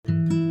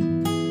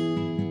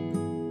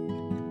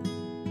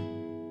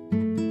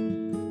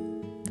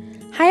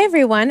Hi,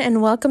 everyone,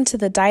 and welcome to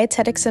the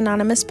Dietetics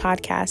Anonymous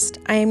podcast.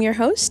 I am your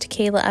host,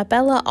 Kayla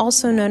Abella,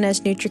 also known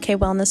as NutriK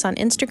Wellness on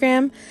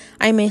Instagram.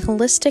 I am a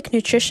holistic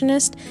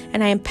nutritionist,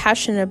 and I am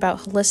passionate about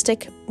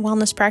holistic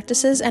wellness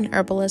practices and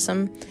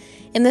herbalism.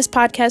 In this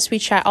podcast, we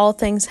chat all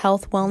things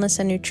health, wellness,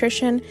 and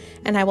nutrition,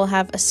 and I will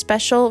have a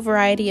special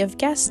variety of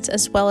guests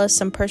as well as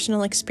some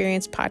personal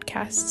experience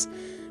podcasts.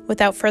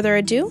 Without further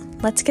ado,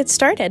 let's get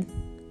started.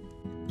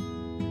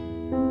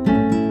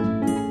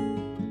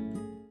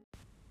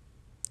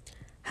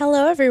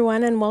 Hello,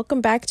 everyone, and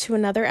welcome back to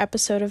another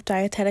episode of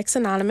Dietetics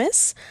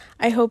Anonymous.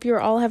 I hope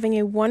you're all having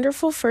a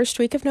wonderful first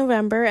week of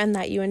November and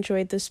that you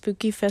enjoyed the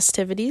spooky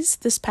festivities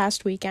this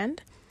past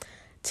weekend.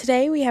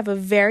 Today, we have a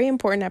very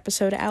important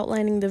episode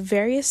outlining the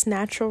various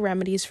natural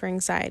remedies for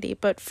anxiety.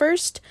 But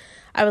first,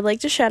 I would like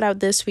to shout out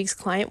this week's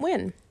client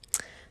win.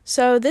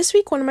 So this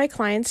week, one of my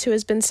clients who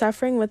has been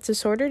suffering with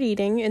disordered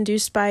eating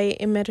induced by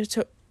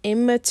emetophobia.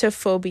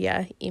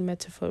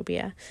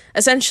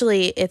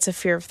 Essentially, it's a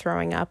fear of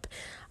throwing up.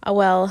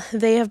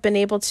 They have been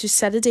able to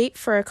set a date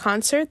for a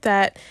concert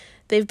that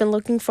they've been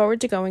looking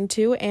forward to going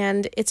to,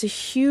 and it's a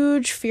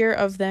huge fear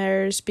of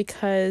theirs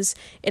because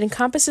it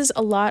encompasses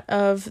a lot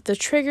of the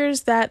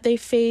triggers that they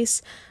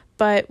face,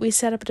 but we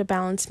set up a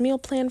balanced meal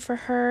plan for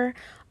her,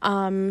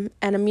 and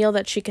a meal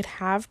that she could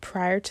have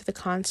prior to the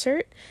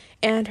concert,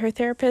 and her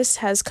therapist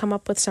has come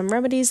up with some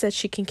remedies that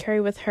she can carry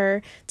with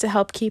her to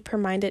help keep her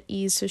mind at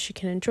ease so she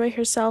can enjoy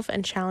herself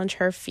and challenge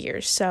her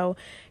fears. So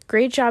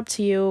great job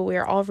to you. We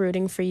are all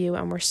rooting for you,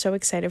 and we're so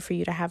excited for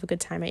you to have a good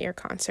time at your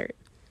concert.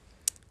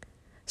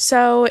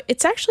 So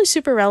it's actually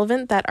super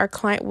relevant that our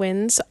client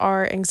wins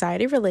are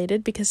anxiety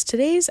related because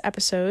today's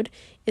episode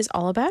is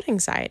all about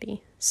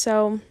anxiety.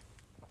 So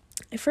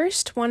I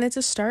first wanted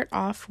to start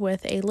off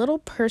with a little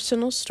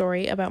personal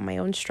story about my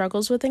own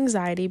struggles with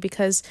anxiety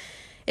because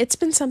it's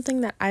been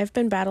something that I've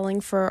been battling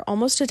for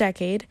almost a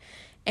decade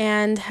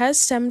and has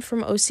stemmed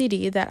from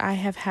OCD that I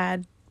have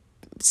had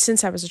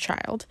since I was a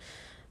child.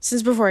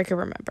 Since before I could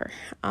remember.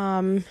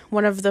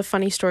 One of the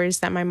funny stories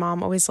that my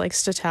mom always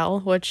likes to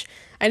tell, which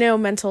I know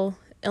mental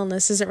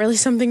illness isn't really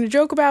something to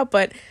joke about,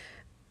 but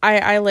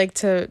I like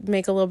to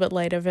make a little bit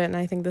light of it, and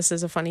I think this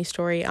is a funny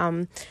story.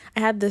 I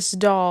had this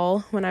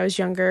doll when I was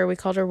younger. We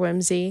called her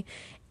Whimsy,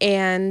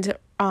 and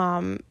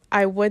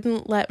I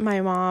wouldn't let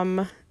my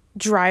mom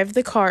drive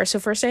the car. So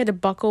first I had to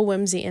buckle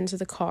Whimsy into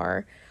the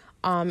car,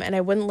 and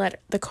I wouldn't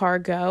let the car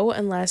go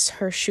unless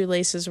her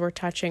shoelaces were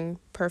touching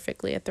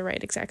perfectly at the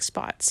right exact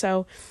spot.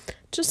 So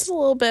just a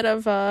little bit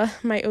of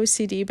my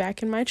OCD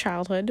back in my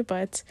childhood,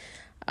 but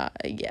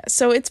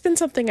so it's been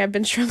something I've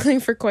been struggling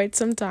for quite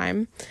some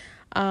time.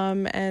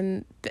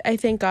 And I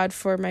thank God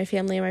for my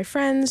family and my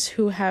friends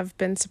who have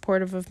been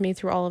supportive of me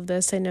through all of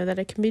this. I know that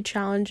it can be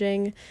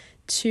challenging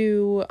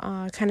to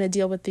kind of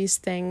deal with these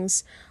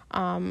things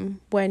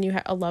when you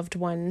have a loved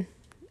one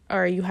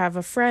or you have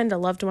a friend, a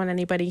loved one,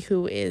 anybody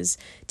who is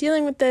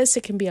dealing with this.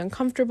 It can be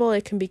uncomfortable,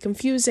 it can be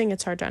confusing,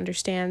 it's hard to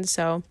understand,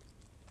 so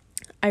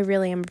I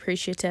really am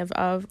appreciative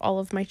of all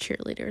of my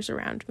cheerleaders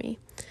around me.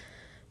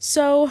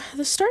 So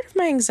the start of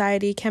my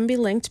anxiety can be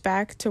linked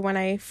back to when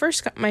I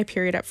first got my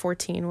period at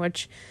 14,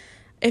 which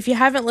if you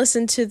haven't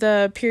listened to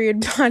the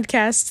period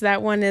podcast,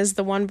 that one is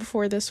the one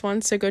before this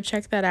one, so go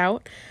check that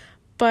out.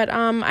 But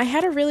I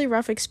had a really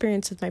rough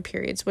experience with my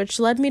periods, which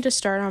led me to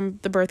start on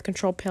the birth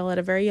control pill at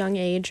a very young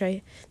age.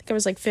 I think I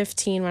was like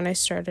 15 when I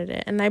started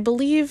it. And I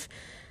believe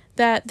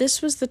that this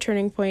was the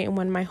turning point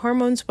when my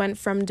hormones went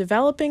from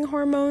developing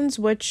hormones,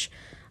 which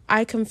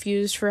I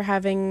confused for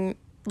having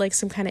like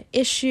some kind of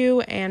issue.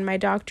 And my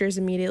doctors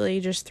immediately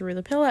just threw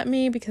the pill at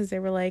me because they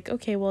were like,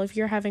 okay, well, if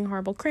you're having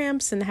horrible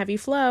cramps and heavy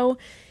flow,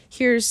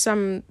 here's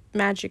some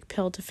magic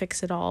pill to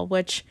fix it all,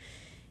 which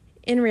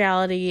in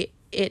reality,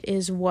 it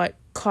is what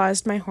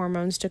caused my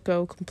hormones to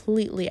go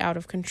completely out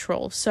of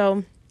control.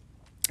 So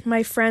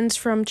my friends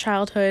from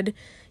childhood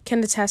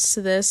can attest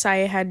to this. I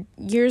had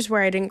years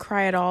where I didn't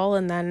cry at all,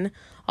 and then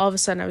all of a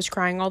sudden I was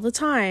crying all the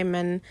time,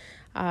 and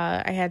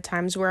I had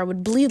times where I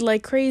would bleed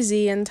like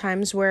crazy and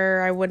times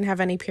where I wouldn't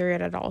have any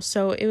period at all.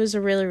 So it was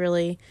a really,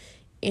 really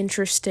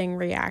interesting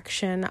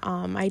reaction.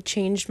 I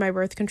changed my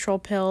birth control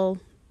pill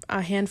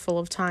a handful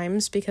of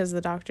times because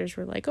the doctors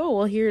were like, oh,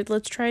 well, here,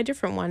 let's try a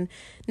different one.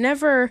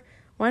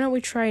 Why don't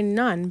we try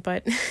none?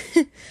 But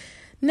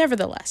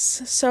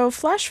nevertheless, so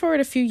flash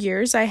forward a few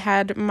years, I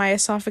had my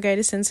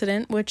esophagitis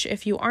incident, which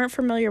if you aren't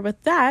familiar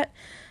with that,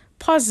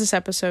 pause this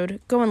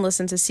episode, go and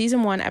listen to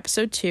season 1,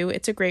 episode 2.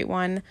 It's a great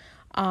one.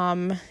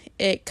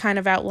 It kind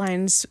of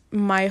outlines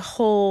my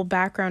whole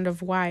background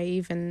of why I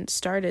even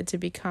started to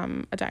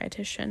become a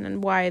dietitian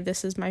and why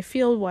this is my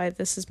field, why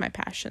this is my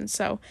passion.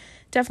 So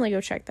definitely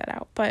go check that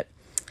out. But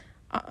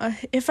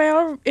if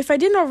I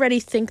didn't already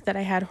think that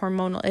I had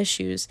hormonal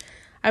issues,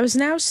 I was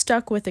now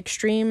stuck with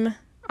extreme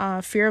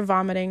fear of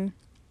vomiting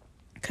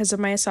because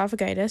of my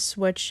esophagitis,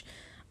 which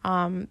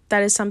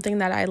that is something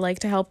that I like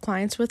to help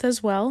clients with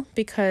as well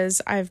because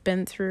I've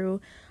been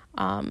through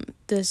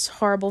this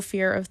horrible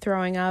fear of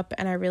throwing up,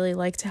 and I really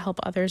like to help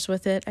others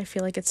with it. I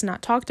feel like it's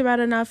not talked about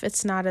enough.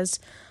 It's not as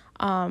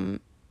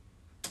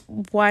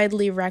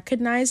widely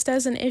recognized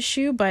as an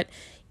issue, but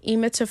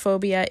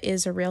emetophobia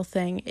is a real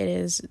thing. It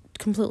is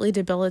completely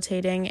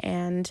debilitating,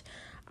 and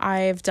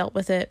I've dealt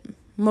with it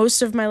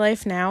most of my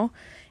life now.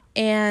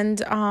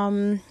 And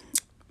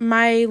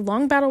my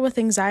long battle with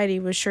anxiety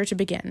was sure to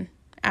begin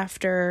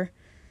after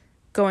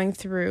going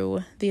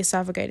through the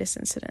esophagitis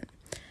incident.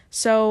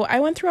 So I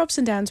went through ups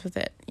and downs with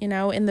it.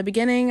 In the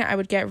beginning, I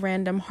would get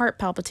random heart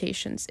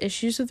palpitations,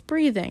 issues with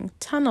breathing,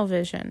 tunnel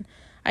vision.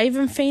 I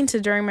even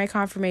fainted during my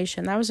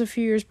confirmation. That was a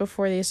few years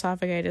before the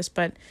esophagitis,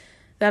 but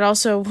that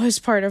also was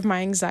part of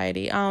my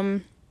anxiety.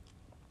 And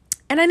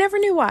I never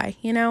knew why,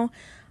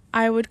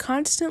 I would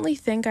constantly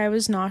think I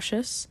was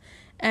nauseous,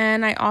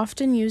 and I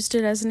often used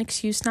it as an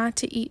excuse not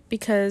to eat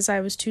because I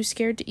was too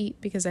scared to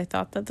eat because I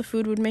thought that the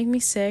food would make me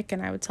sick,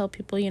 and I would tell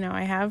people,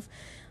 I have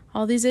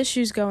all these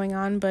issues going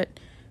on, but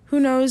who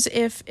knows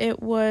if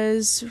it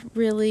was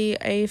really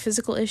a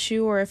physical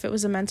issue or if it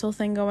was a mental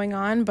thing going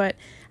on. But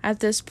at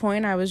this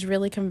point, I was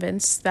really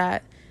convinced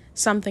that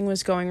something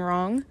was going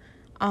wrong,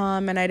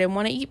 and I didn't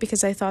want to eat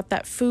because I thought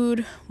that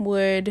food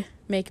would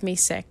make me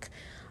sick.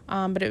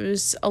 But it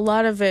was a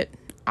lot of it,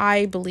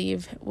 I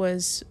believe,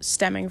 was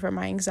stemming from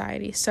my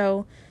anxiety.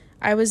 So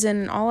I was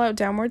in an all-out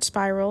downward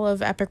spiral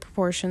of epic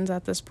proportions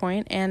at this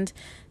point, and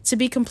to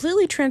be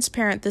completely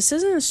transparent, this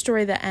isn't a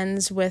story that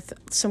ends with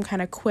some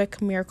kind of quick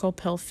miracle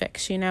pill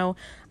fix.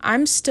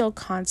 I'm still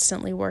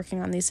constantly working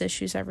on these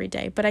issues every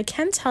day, but I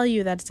can tell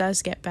you that it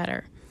does get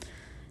better.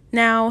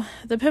 Now,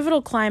 the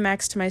pivotal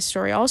climax to my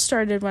story all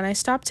started when I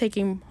stopped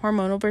taking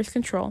hormonal birth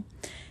control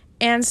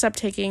and stopped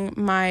taking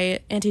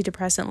my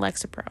antidepressant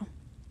Lexapro.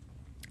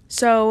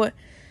 So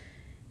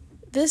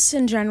this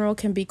in general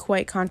can be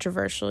quite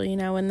controversial.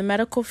 In the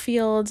medical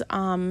field,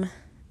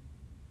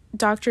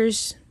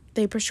 doctors,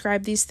 they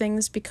prescribe these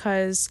things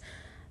because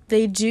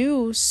they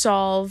do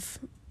solve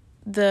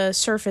the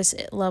surface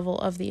level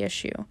of the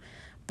issue.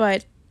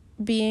 But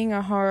being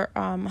a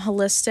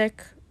holistic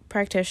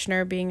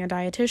practitioner, being a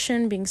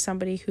dietitian, being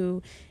somebody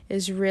who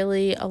is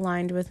really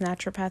aligned with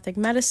naturopathic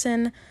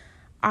medicine,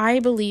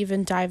 I believe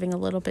in diving a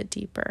little bit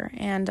deeper.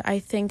 And I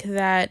think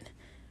that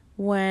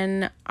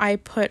when I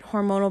put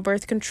hormonal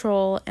birth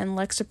control and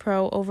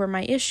Lexapro over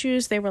my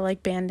issues, they were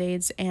like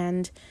Band-Aids,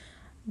 and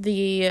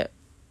the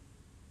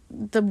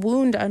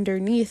wound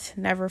underneath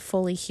never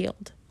fully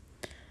healed.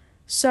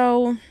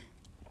 So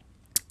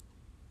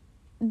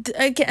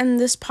again,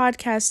 this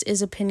podcast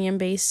is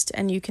opinion-based,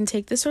 and you can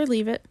take this or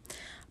leave it.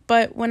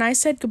 But when I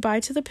said goodbye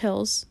to the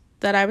pills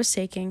that I was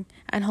taking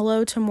and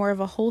hello to more of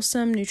a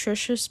wholesome,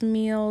 nutritious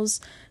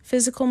meals,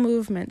 physical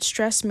movement,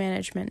 stress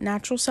management,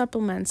 natural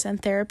supplements,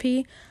 and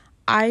therapy,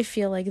 I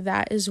feel like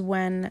that is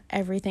when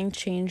everything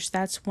changed.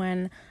 That's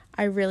when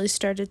I really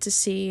started to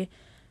see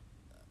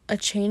a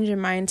change in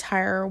my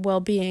entire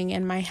well-being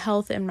and my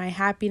health and my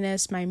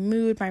happiness, my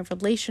mood, my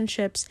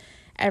relationships,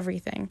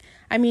 everything.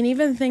 I mean,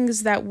 even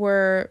things that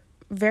were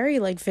very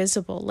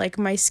visible, like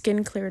my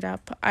skin cleared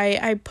up.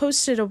 I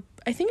posted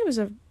I think it was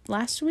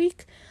last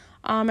week,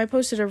 I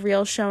posted a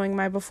reel showing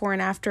my before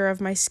and after of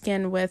my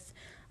skin with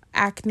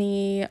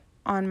acne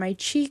on my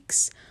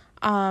cheeks.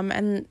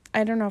 And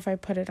I don't know if I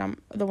put it on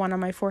the one on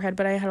my forehead,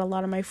 but I had a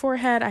lot on my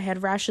forehead. I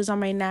had rashes on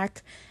my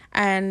neck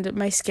and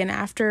my skin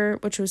after,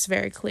 which was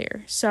very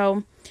clear.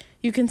 So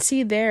you can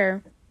see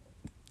there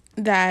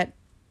that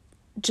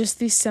just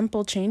these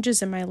simple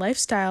changes in my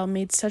lifestyle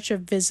made such a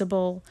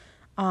visible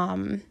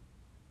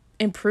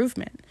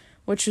improvement,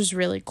 which was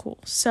really cool.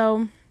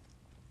 So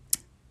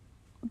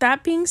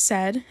that being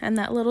said, and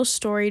that little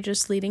story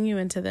just leading you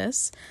into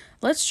this,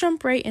 let's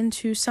jump right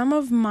into some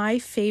of my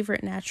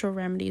favorite natural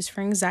remedies for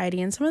anxiety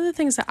and some of the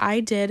things that I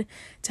did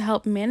to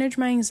help manage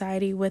my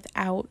anxiety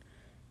without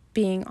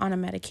being on a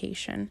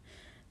medication.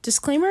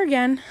 Disclaimer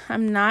again,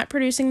 I'm not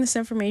producing this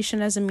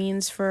information as a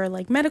means for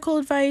medical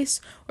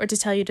advice or to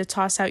tell you to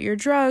toss out your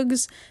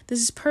drugs.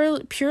 This is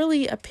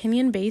purely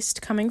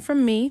opinion-based coming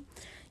from me.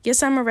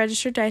 Yes, I'm a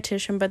registered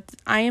dietitian, but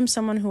I am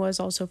someone who has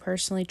also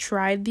personally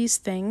tried these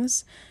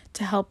things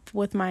to help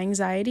with my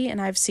anxiety,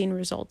 and I've seen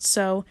results.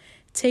 So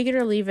take it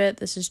or leave it.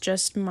 This is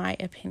just my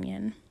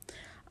opinion.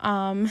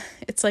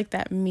 It's like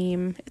that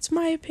meme. It's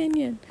my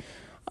opinion.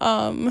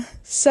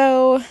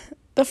 So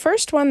the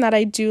first one that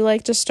I do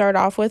like to start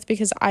off with,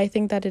 because I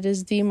think that it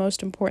is the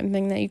most important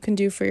thing that you can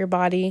do for your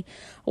body,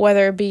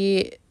 whether it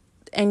be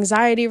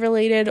anxiety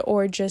related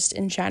or just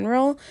in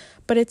general,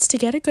 but it's to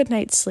get a good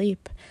night's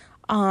sleep.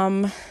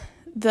 The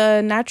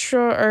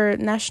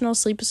National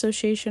Sleep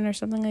Association or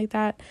something like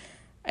that,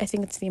 I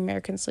think it's the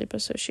American Sleep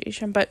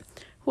Association, but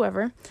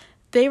whoever,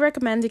 they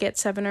recommend to get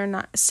 7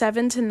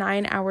 to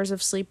 9 hours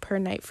of sleep per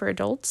night for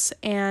adults,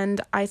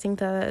 and I think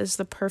that is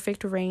the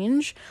perfect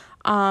range.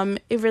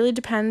 It really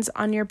depends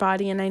on your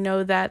body, and I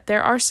know that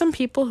there are some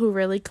people who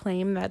really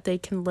claim that they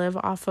can live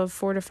off of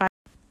 4 to 5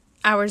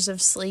 hours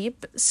of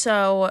sleep.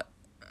 So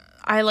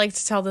I like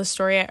to tell this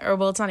story,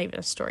 it's not even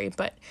a story,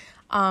 but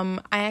I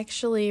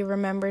actually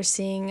remember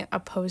seeing a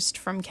post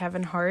from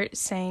Kevin Hart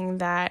saying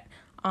that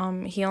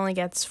He only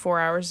gets 4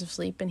 hours of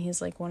sleep, and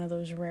he's like one of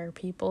those rare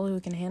people who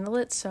can handle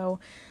it. So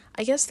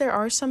I guess there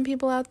are some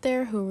people out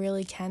there who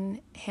really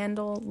can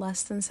handle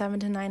less than 7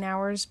 to 9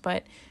 hours,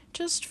 but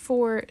just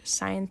for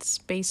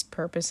science-based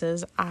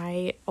purposes,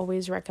 I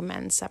always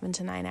recommend 7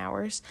 to 9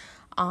 hours.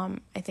 I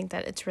think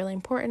that it's really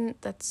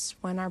important. That's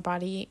when our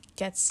body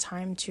gets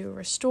time to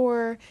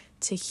restore,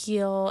 to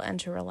heal, and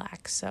to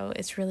relax. So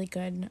it's really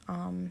good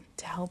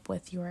to help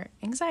with your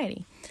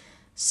anxiety.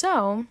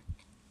 So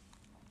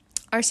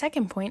our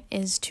second point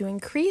is to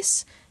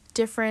increase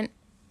different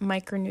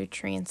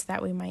micronutrients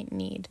that we might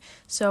need.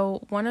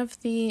 So one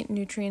of the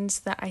nutrients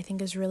that I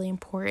think is really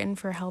important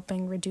for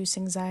helping reduce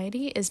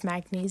anxiety is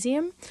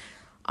magnesium.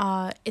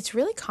 It's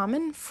really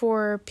common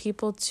for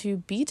people to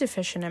be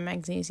deficient in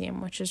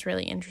magnesium, which is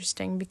really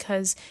interesting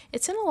because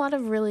it's in a lot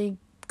of really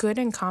good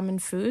and common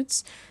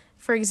foods.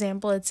 For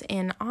example, it's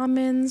in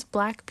almonds,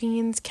 black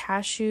beans,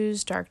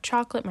 cashews, dark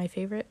chocolate, my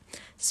favorite,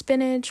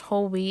 spinach,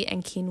 whole wheat,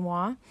 and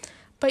quinoa.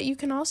 But you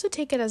can also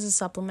take it as a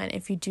supplement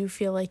if you do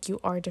feel like you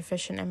are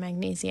deficient in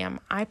magnesium.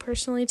 I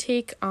personally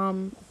take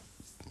a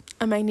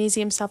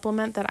magnesium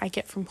supplement that I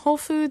get from Whole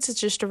Foods. It's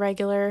just a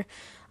regular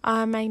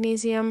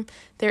magnesium.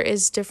 There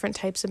is different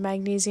types of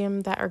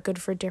magnesium that are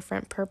good for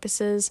different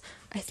purposes.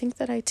 I think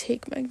that I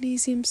take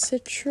magnesium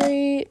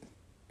citrate.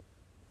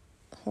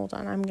 Hold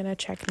on, I'm going to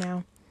check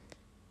now.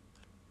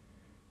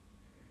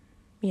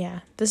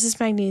 Yeah, this is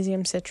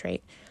magnesium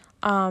citrate.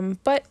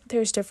 But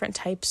there's different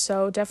types,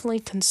 so definitely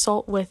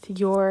consult with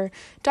your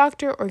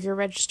doctor or your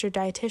registered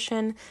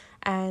dietitian,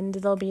 and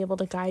they'll be able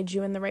to guide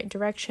you in the right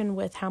direction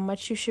with how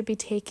much you should be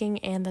taking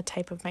and the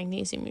type of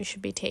magnesium you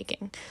should be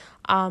taking.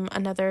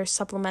 Another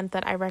supplement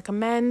that I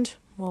recommend,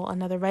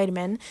 another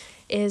vitamin,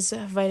 is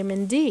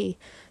vitamin D.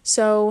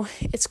 So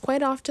it's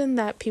quite often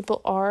that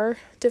people are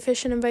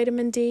deficient in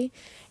vitamin D,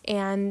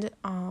 and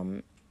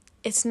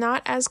it's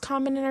not as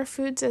common in our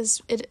foods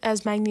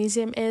as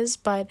magnesium is,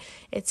 but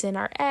it's in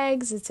our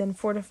eggs, it's in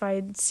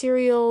fortified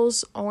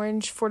cereals,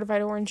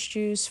 fortified orange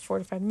juice,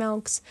 fortified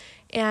milks,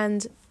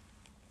 and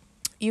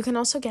you can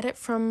also get it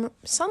from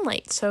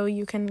sunlight. So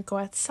you can go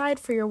outside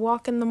for your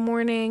walk in the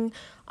morning.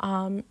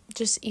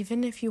 Just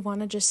even if you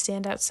want to just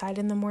stand outside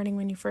in the morning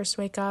when you first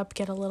wake up,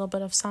 get a little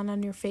bit of sun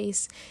on your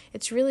face.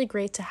 It's really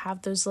great to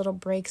have those little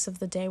breaks of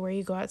the day where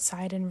you go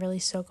outside and really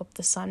soak up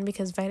the sun,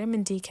 because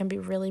vitamin D can be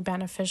really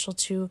beneficial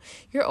to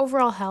your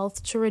overall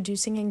health, to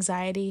reducing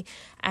anxiety,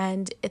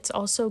 and it's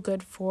also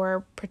good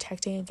for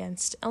protecting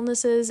against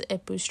illnesses.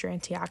 It boosts your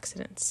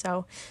antioxidants.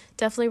 So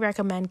definitely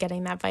recommend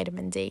getting that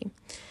vitamin D.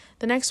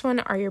 The next one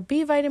are your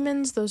B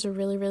vitamins. Those are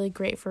really, really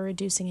great for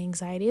reducing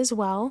anxiety as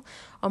well.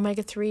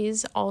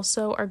 Omega-3s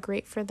also are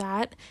great for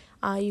that.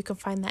 You can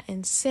find that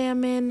in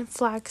salmon,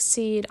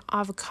 flaxseed,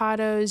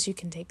 avocados. You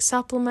can take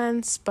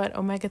supplements, but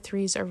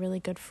omega-3s are really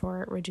good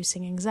for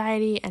reducing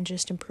anxiety and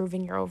just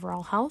improving your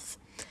overall health.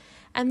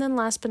 And then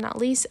last but not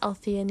least,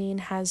 L-theanine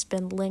has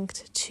been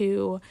linked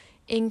to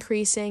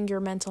increasing your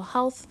mental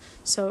health,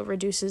 so it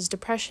reduces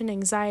depression,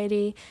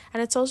 anxiety,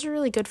 and it's also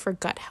really good for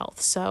gut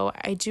health. So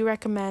I do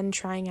recommend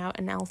trying out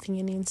an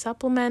L-theanine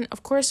supplement,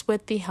 of course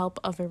with the help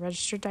of a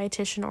registered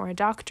dietitian or a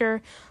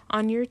doctor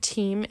on your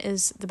team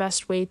is the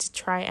best way to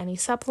try any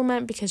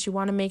supplement, because you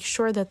want to make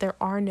sure that there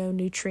are no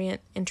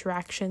nutrient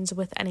interactions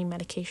with any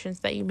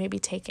medications that you may be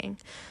taking.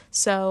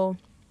 So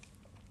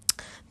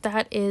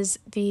that is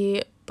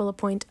the bullet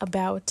point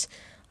about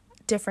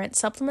different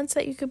supplements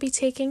that you could be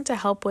taking to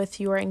help with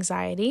your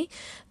anxiety.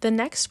 The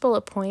next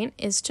bullet point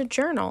is to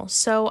journal.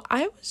 So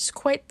I was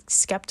quite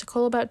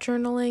skeptical about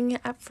journaling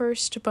at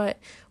first, but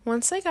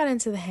once I got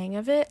into the hang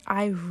of it,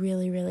 I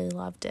really, really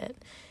loved it.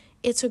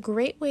 It's a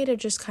great way to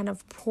just kind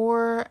of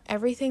pour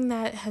everything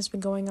that has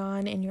been going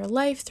on in your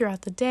life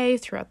throughout the day,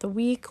 throughout the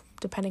week,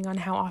 depending on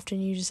how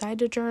often you decide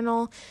to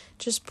journal,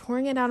 just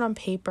pouring it out on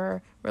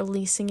paper,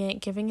 releasing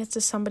it, giving it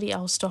to somebody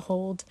else to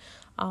hold,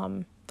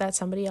 that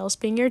somebody else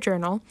being your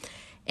journal.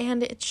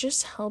 And it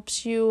just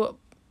helps you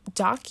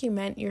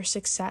document your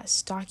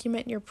success,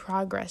 document your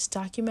progress,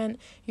 document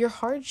your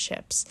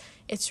hardships.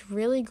 It's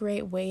really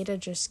great way to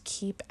just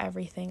keep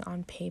everything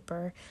on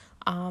paper.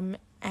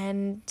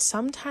 And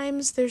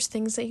sometimes there's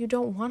things that you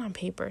don't want on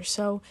paper.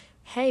 So,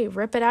 hey,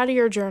 rip it out of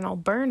your journal,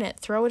 burn it,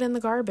 throw it in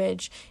the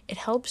garbage. It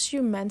helps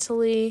you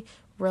mentally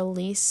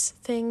release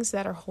things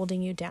that are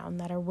holding you down,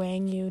 that are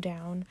weighing you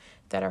down,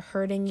 that are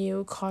hurting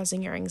you,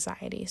 causing your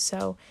anxiety.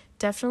 So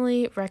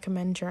definitely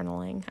recommend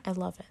journaling. I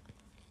love it.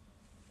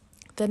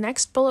 The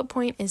next bullet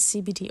point is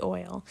CBD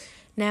oil.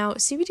 Now,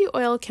 CBD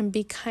oil can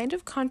be kind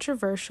of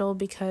controversial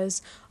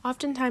because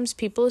oftentimes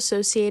people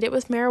associate it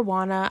with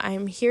marijuana.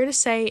 I'm here to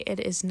say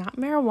it is not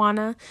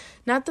marijuana.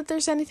 Not that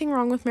there's anything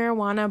wrong with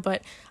marijuana,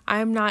 but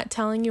I'm not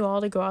telling you all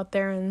to go out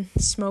there and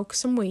smoke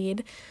some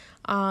weed.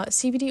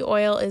 CBD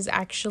oil is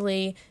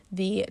actually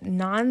the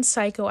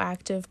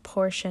non-psychoactive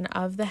portion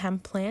of the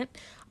hemp plant.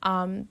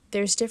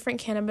 There's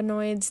different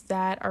cannabinoids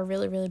that are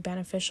really, really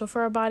beneficial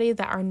for our body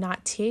that are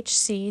not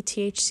THC.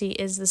 THC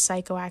is the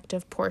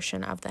psychoactive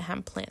portion of the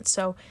hemp plant.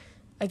 So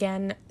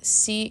again,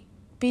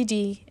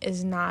 CBD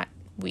is not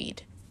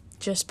weed.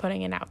 just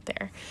putting it out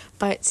there.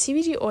 But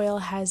CBD oil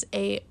has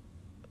a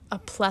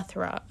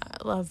plethora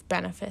of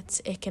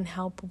benefits. It can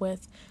help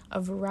with a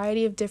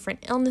variety of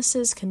different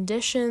illnesses,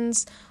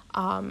 conditions,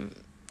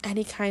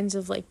 any kinds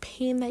of like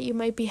pain that you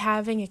might be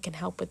having. It can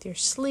help with your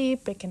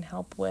sleep. It can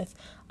help with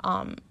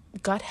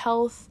gut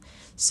health.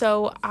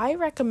 So I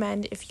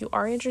recommend, if you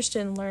are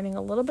interested in learning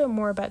a little bit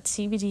more about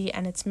CBD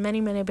and its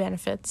many, many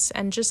benefits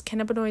and just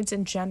cannabinoids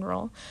in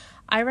general,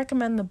 I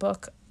recommend the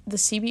book The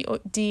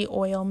CBD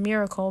Oil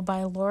Miracle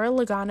by Laura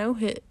Logano,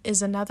 who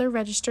is another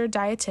registered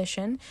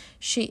dietitian.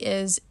 She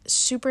is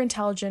super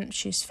intelligent.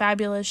 She's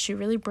fabulous. She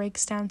really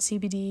breaks down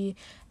CBD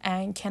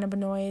and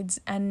cannabinoids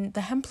and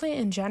the hemp plant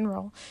in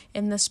general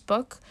in this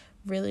book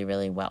really,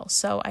 really well.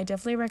 So I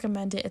definitely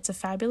recommend it. It's a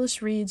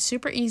fabulous read,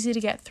 super easy to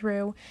get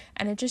through,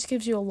 and it just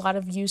gives you a lot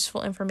of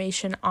useful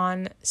information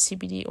on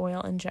CBD oil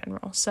in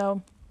general.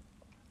 So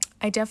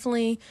I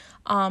definitely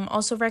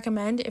also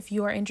recommend, if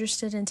you are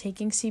interested in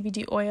taking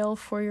CBD oil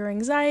for your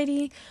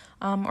anxiety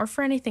or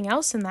for anything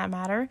else in that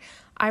matter,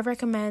 I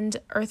recommend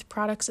Earth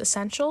Products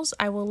Essentials.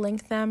 I will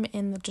link them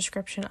in the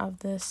description of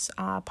this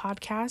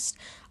podcast.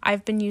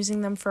 I've been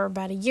using them for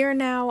about a year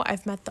now.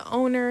 I've met the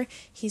owner.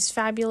 He's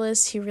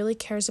fabulous. He really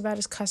cares about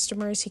his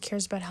customers. He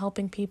cares about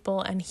helping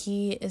people, and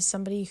he is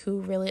somebody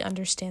who really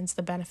understands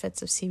the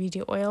benefits of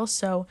CBD oil.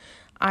 So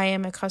I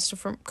am a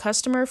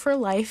customer for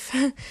life.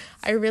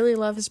 I really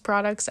love his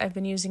products. I've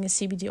been using a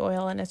CBD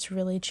oil, and it's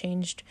really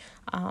changed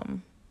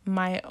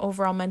my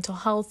overall mental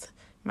health,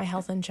 my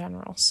health in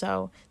general.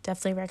 So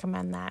definitely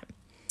recommend that.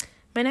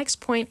 My next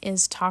point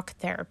is talk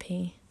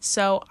therapy.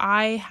 So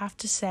I have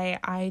to say,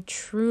 I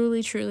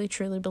truly, truly,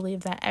 truly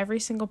believe that every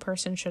single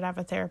person should have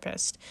a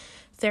therapist.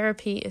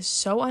 Therapy is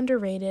so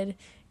underrated.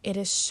 It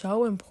is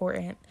so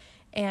important.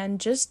 And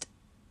just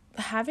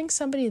having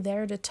somebody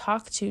there to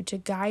talk to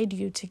guide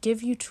you, to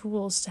give you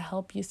tools to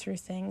help you through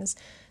things,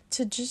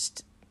 to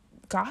just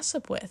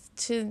gossip with,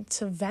 to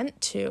vent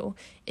to,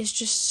 is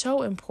just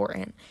so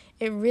important.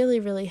 It really,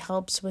 really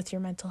helps with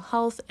your mental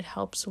health. It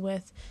helps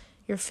with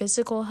your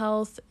physical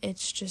health.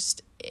 It's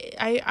just,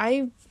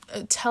 I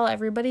tell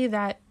everybody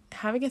that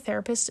having a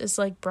therapist is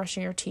like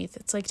brushing your teeth.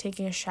 It's like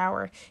taking a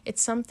shower.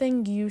 It's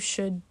something you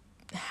should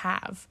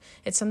have.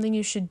 It's something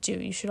you should do.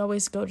 You should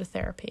always go to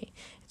therapy.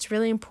 It's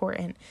really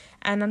important.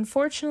 And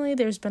unfortunately,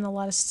 there's been a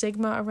lot of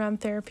stigma around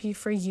therapy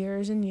for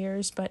years and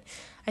years, but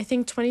I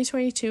think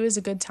 2022 is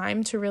a good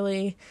time to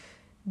really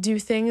do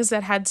things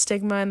that had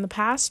stigma in the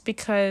past,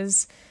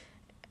 because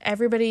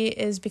everybody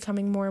is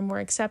becoming more and more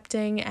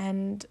accepting,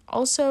 and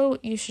also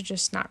you should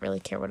just not really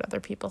care what other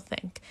people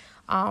think.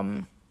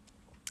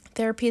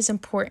 Therapy is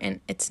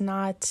important. It's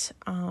not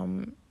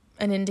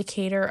an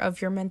indicator of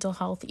your mental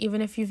health.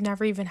 Even if you've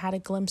never even had a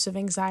glimpse of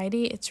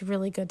anxiety, it's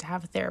really good to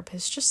have a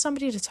therapist, just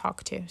somebody to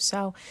talk to.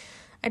 So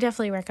I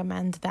definitely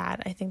recommend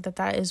that. I think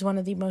that is one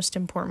of the most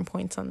important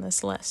points on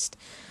this list.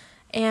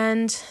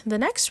 And the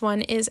next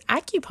one is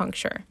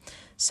acupuncture.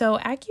 So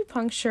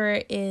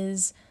acupuncture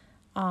is,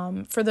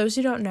 for those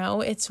who don't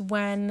know, it's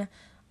when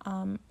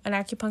an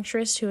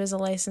acupuncturist who is a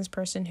licensed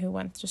person who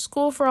went to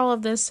school for all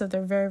of this, so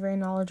they're very, very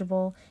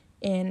knowledgeable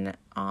in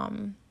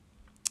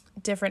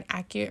different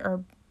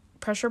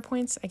pressure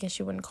points. I guess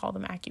you wouldn't call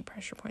them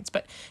acupressure points,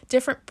 but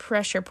different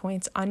pressure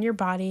points on your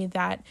body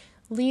that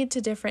lead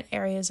to different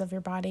areas of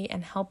your body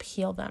and help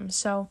heal them.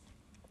 So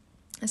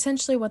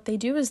essentially what they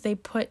do is they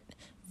put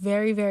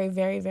very, very,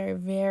 very, very,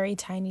 very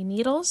tiny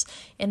needles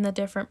in the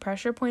different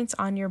pressure points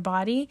on your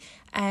body,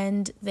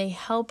 and they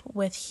help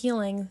with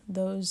healing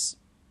those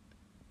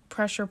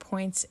pressure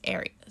points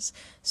areas.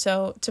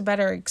 So to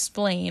better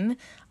explain,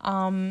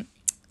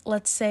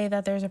 let's say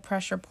that there's a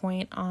pressure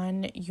point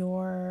on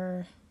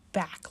your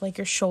back, like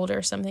your shoulder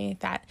or something like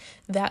that,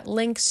 that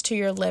links to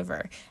your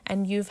liver,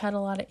 and you've had a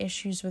lot of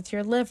issues with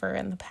your liver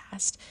in the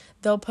past.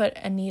 They'll put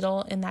a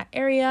needle in that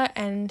area,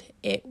 and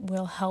it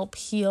will help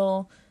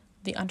heal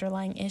the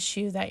underlying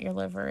issue that your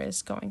liver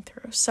is going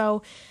through.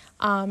 So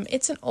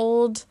it's an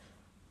old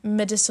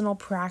medicinal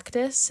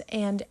practice,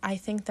 and I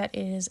think that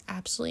it is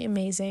absolutely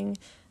amazing.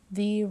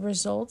 The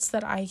results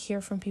that I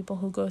hear from people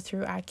who go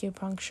through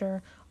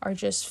acupuncture are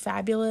just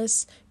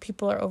fabulous.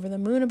 People are over the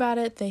moon about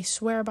it. They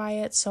swear by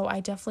it. So I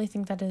definitely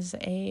think that is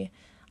a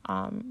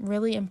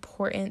really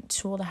important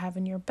tool to have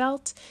in your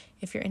belt.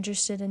 If you're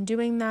interested in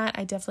doing that,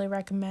 I definitely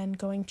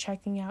recommend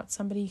checking out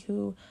somebody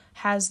who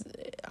has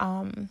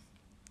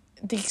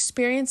the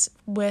experience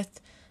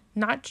with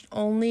not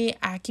only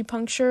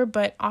acupuncture,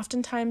 but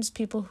oftentimes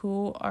people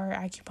who are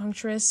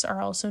acupuncturists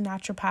are also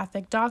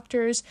naturopathic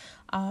doctors.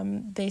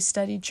 They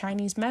studied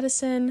Chinese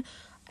medicine,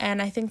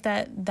 and I think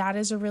that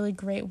is a really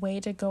great way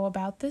to go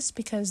about this,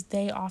 because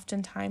they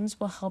oftentimes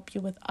will help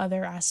you with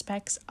other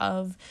aspects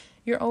of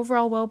your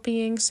overall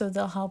well-being. So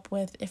they'll help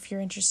with, if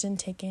you're interested in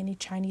taking any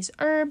Chinese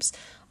herbs,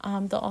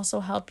 they'll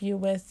also help you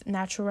with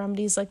natural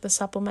remedies like the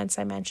supplements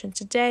I mentioned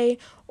today,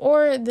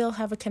 or they'll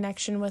have a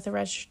connection with a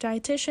registered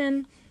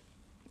dietitian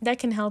that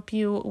can help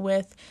you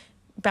with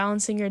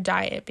balancing your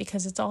diet,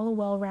 because it's all a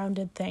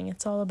well-rounded thing.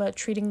 It's all about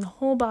treating the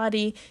whole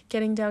body,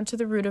 getting down to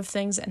the root of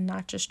things, and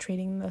not just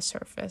treating the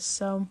surface.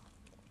 So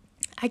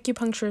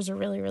Acupuncture is a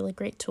really, really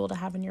great tool to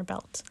have in your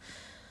belt.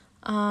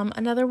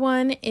 Another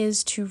one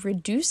is to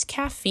reduce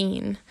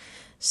caffeine.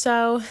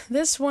 So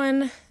this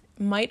one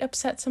might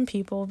upset some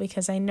people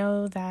because I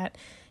know that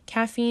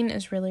caffeine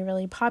is really,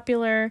 really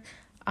popular.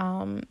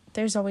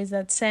 There's always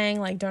that saying,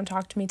 like, don't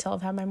talk to me till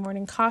I've had my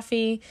morning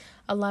coffee.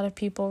 A lot of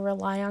people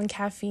rely on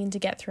caffeine to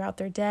get throughout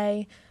their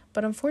day,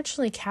 but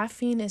unfortunately,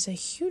 caffeine is a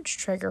huge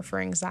trigger for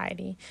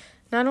anxiety.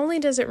 Not only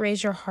does it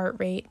raise your heart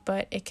rate,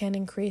 but it can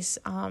increase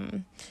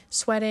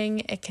sweating.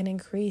 It can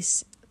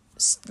increase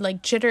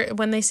like jitter.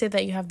 When they say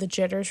that you have the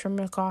jitters from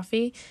the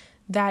coffee,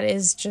 that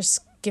is just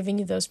giving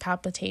you those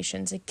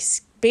palpitations.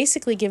 It's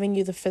basically giving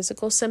you the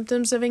physical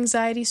symptoms of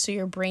anxiety, so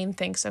your brain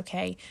thinks,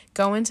 okay,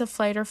 go into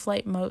fight or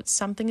flight mode.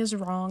 Something is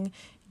wrong.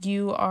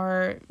 You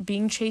are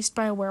being chased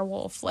by a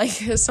werewolf. Like,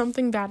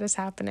 something bad is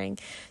happening.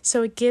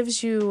 So it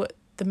gives you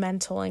the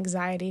mental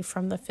anxiety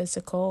from the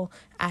physical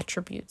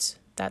attributes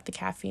that the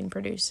caffeine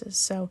produces.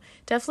 So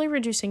definitely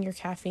reducing your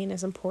caffeine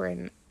is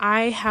important.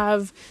 I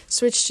have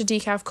switched to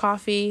decaf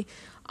coffee.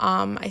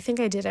 I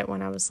think I did it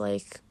when I was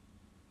like,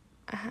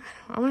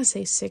 I want to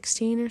say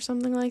 16 or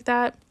something like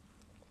that,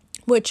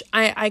 which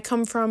I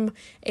come from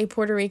a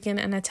Puerto Rican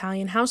and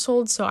Italian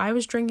household. So I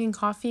was drinking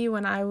coffee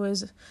when I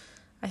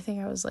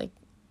think I was like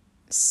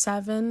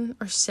 7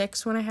 or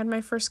 6 when I had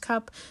my first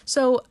cup.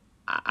 So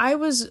I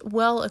was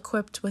well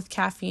equipped with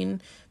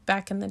caffeine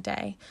back in the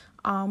day.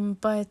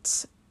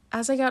 But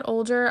as I got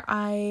older,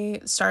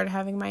 I started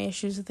having my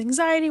issues with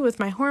anxiety, with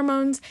my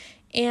hormones,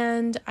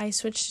 and I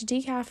switched to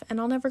decaf, and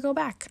I'll never go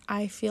back.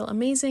 I feel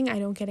amazing. I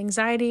don't get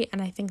anxiety,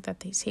 and I think that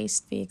they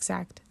taste the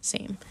exact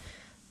same.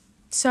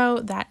 So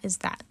that is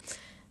that.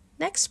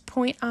 Next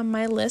point on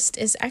my list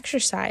is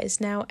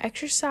exercise. Now,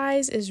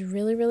 exercise is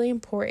really, really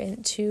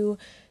important to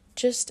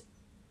just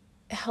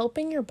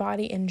helping your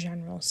body in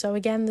general. So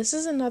again, this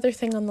is another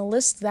thing on the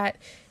list that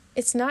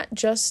it's not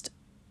just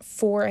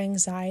for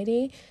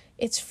anxiety,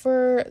 it's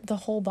for the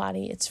whole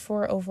body. It's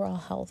for overall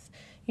health.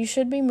 You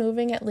should be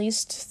moving at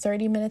least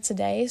 30 minutes a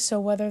day. So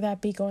whether that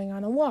be going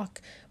on a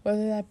walk,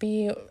 whether that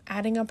be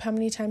adding up how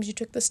many times you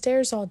took the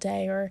stairs all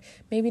day, or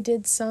maybe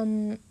did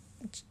some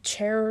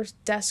chair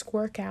desk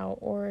workout,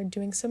 or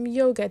doing some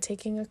yoga,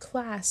 taking a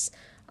class,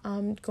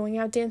 going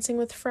out dancing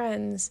with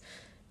friends,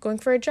 going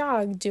for a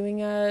jog,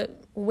 doing a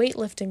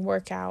weightlifting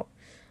workout.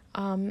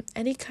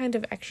 Any kind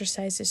of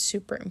exercise is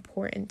super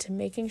important to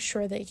making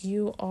sure that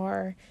you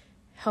are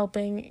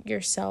helping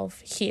yourself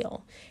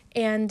heal.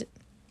 And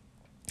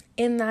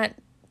in that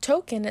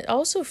token, it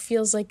also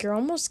feels like you're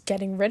almost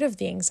getting rid of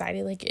the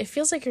anxiety. Like, it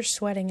feels like you're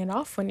sweating it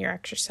off when you're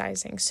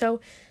exercising.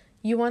 So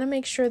you want to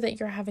make sure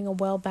that you're having a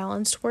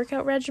well-balanced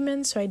workout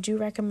regimen. So I do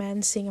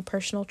recommend seeing a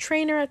personal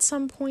trainer at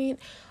some point,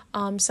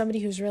 somebody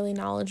who's really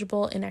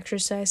knowledgeable in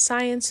exercise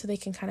science, so they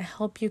can kind of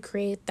help you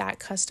create that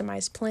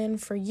customized plan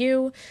for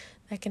you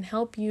that can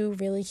help you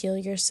really heal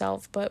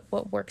yourself, but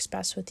what works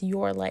best with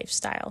your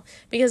lifestyle.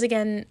 Because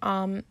again,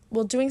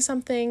 doing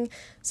something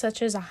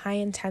such as a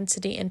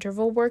high-intensity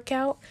interval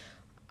workout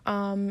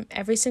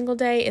every single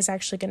day is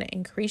actually going to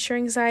increase your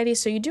anxiety.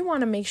 So you do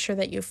want to make sure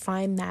that you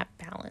find that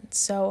balance.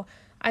 So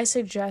I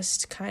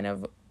suggest kind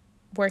of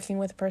working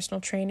with a personal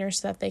trainer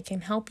so that they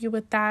can help you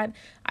with that.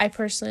 I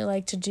personally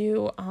like to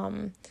do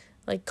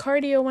like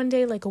cardio one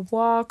day, like a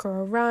walk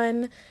or a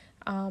run.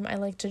 I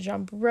like to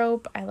jump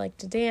rope. I like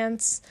to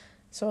dance.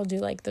 So I'll do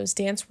like those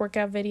dance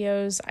workout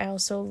videos. I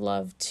also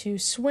love to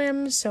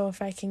swim. So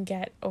if I can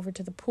get over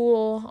to the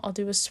pool, I'll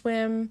do a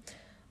swim.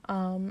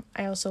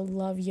 I also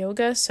love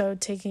yoga. So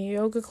taking a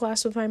yoga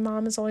class with my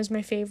mom is always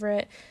my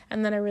favorite.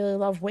 And then I really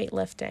love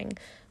weightlifting.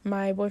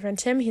 My boyfriend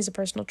Tim, he's a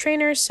personal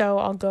trainer, so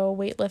I'll go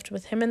weightlift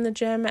with him in the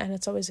gym, and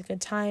it's always a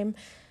good time.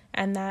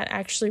 And that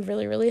actually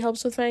really, really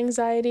helps with my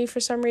anxiety for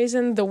some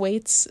reason. The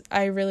weights,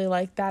 I really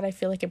like that. I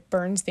feel like it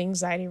burns the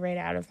anxiety right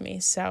out of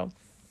me. So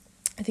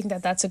I think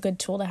that that's a good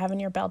tool to have in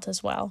your belt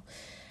as well.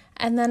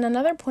 And then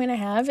another point I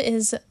have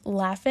is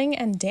laughing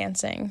and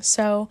dancing.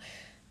 So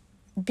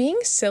being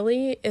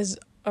silly is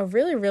a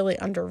really, really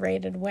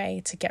underrated way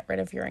to get rid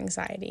of your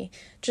anxiety.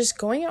 Just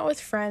going out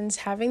with friends,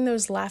 having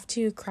those laugh to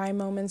you cry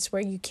moments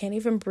where you can't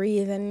even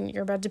breathe and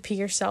you're about to pee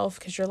yourself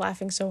because you're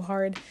laughing so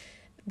hard,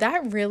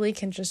 that really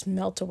can just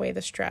melt away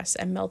the stress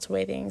and melt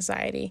away the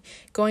anxiety.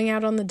 Going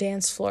out on the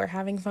dance floor,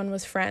 having fun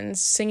with friends,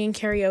 singing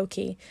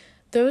karaoke,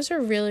 those are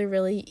really,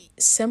 really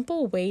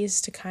simple ways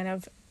to kind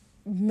of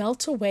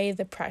melt away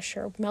the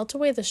pressure, melt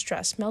away the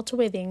stress, melt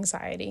away the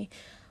anxiety.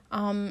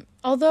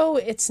 Although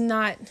it's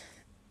not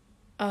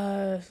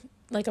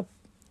like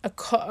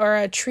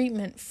a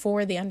treatment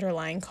for the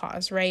underlying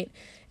cause, right?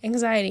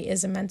 Anxiety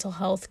is a mental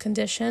health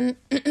condition,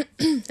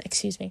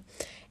 excuse me,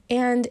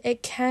 and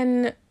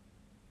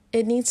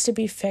it needs to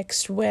be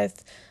fixed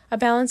with a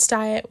balanced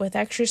diet, with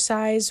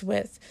exercise,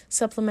 with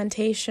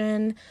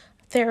supplementation,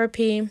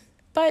 therapy,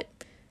 but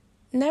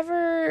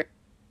never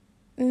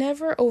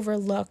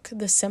overlook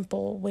the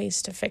simple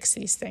ways to fix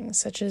these things,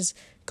 such as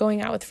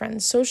going out with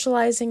friends,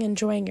 socializing,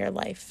 enjoying your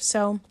life.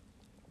 So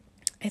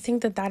I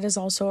think that is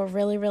also a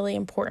really, really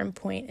important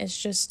point, is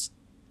just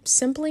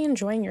simply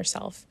enjoying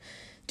yourself,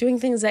 doing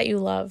things that you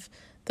love.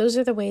 those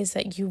are the ways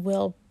that you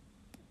will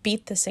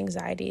beat this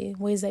anxiety,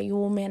 ways that you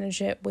will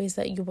manage it, ways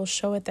that you will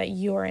show it that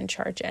you are in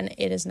charge and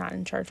it is not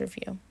in charge of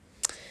you.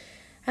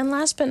 And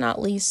last but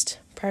not least,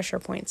 pressure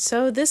points.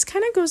 So this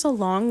kind of goes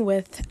along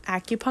with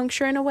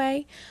acupuncture in a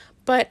way,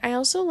 but I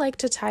also like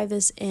to tie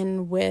this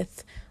in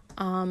with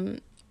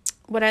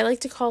what I like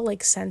to call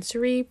like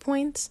sensory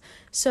points.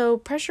 So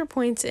pressure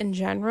points in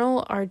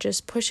general are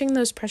just pushing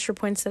those pressure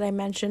points that I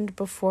mentioned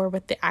before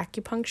with the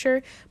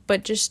acupuncture,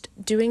 but just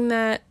doing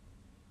that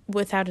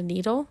without a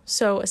needle.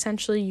 So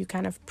essentially you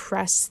kind of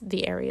press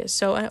the areas.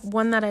 So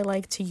one that I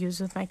like to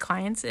use with my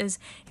clients is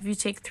if you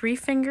take 3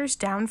 fingers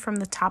down from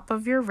the top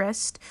of your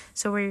wrist,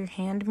 so where your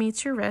hand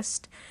meets your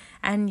wrist,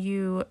 and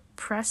you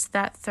press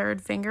that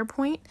 3rd finger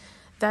point,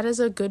 that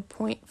is a good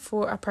point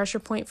for a pressure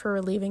point for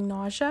relieving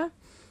nausea.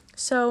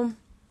 So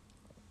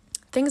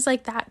things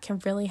like that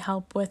can really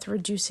help with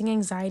reducing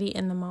anxiety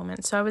in the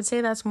moment. So I would say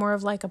that's more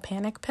of like a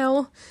panic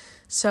pill.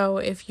 So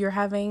if you're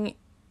having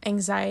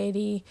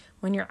anxiety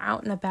when you're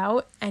out and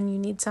about and you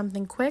need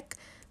something quick,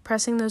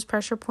 pressing those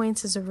pressure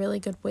points is a really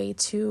good way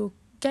to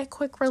get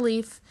quick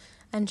relief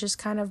and just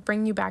kind of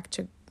bring you back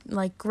to,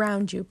 like,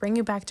 ground you, bring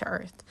you back to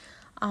earth.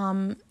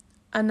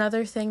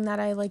 Another thing that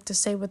I like to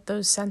say with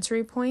those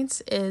sensory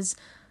points is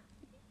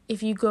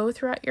if you go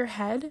throughout your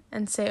head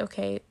and say,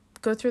 okay,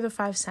 go through the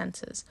 5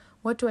 senses.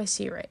 What do I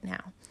see right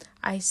now?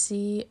 I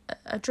see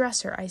a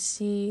dresser. I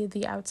see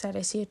the outside.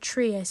 I see a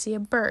tree. I see a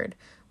bird.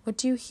 What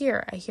do you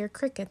hear? I hear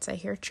crickets. I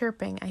hear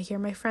chirping. I hear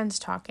my friends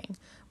talking.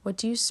 What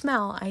do you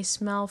smell? I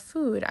smell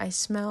food. I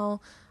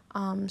smell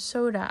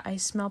soda. I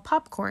smell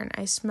popcorn.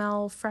 I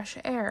smell fresh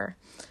air.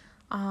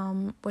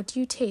 What do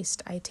you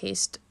taste? I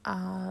taste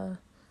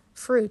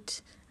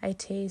fruit. I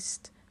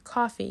taste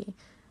coffee.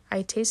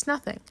 I taste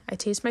nothing. I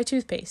taste my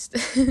toothpaste.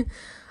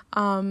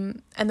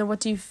 And then what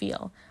do you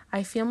feel?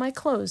 I feel my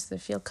clothes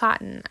that feel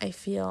cotton. I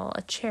feel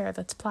a chair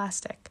that's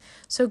plastic.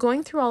 So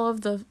going through all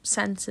of the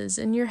senses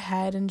in your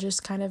head and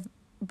just kind of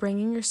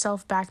bringing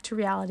yourself back to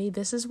reality.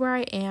 This is where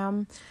I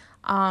am.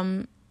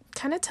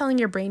 Kind of telling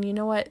your brain, you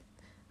know what?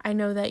 I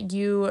know that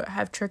you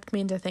have tricked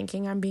me into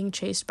thinking I'm being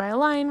chased by a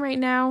lion right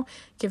now,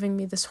 giving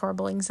me this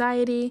horrible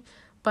anxiety.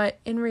 But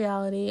in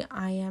reality,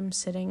 I am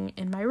sitting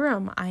in my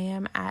room. I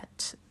am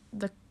at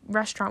the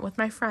restaurant with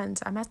my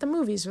friends. I'm at the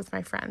movies with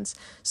my friends.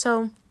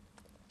 So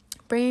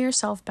bringing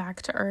yourself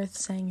back to earth,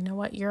 saying, you know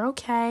what, you're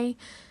okay.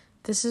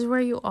 This is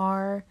where you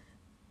are.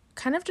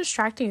 Kind of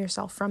distracting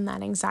yourself from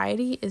that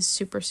anxiety is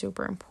super,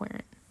 super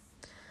important.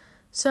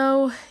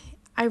 So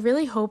I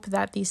really hope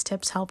that these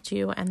tips helped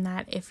you and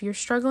that if you're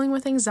struggling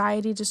with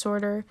anxiety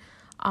disorder,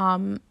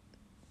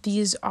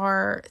 these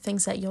are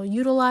things that you'll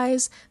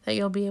utilize, that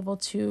you'll be able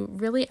to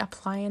really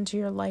apply into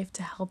your life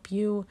to help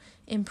you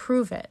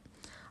improve it.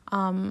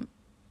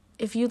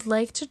 If you'd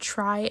like to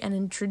try and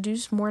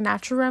introduce more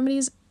natural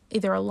remedies,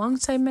 either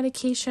alongside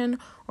medication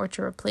or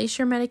to replace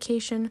your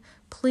medication,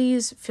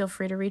 please feel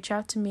free to reach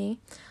out to me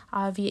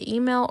via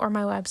email or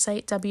my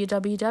website,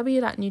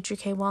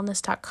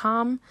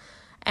 www.nutrikwellness.com.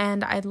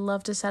 And I'd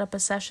love to set up a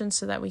session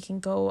so that we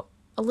can go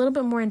a little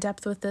bit more in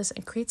depth with this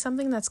and create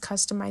something that's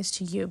customized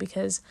to you,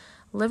 because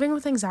living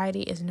with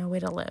anxiety is no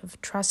way to live.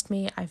 Trust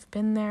me, I've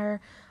been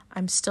there.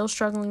 I'm still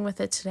struggling with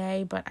it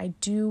today, but I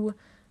do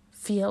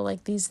feel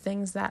like these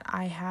things that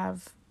I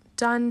have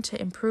done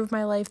to improve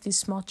my life, these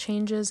small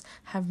changes,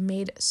 have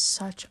made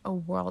such a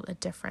world of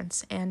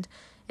difference. And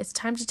it's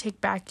time to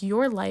take back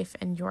your life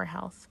and your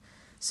health.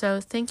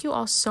 So thank you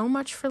all so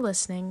much for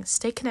listening.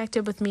 Stay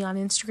connected with me on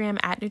Instagram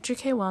at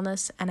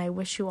NutriKWellness, and I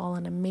wish you all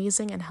an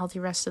amazing and healthy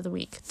rest of the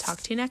week.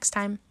 Talk to you next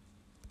time.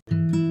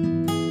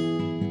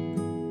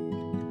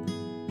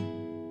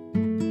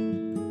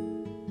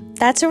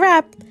 That's a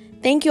wrap.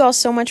 Thank you all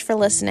so much for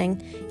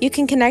listening. You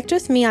can connect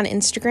with me on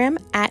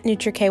Instagram at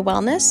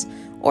NutriKWellness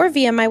or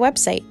via my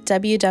website,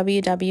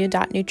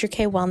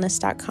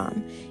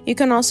 www.nutrikwellness.com. You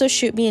can also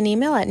shoot me an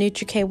email at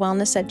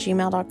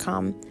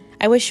nutrikwellness@gmail.com.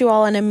 I wish you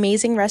all an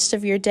amazing rest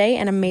of your day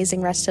and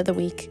amazing rest of the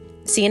week.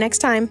 See you next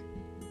time.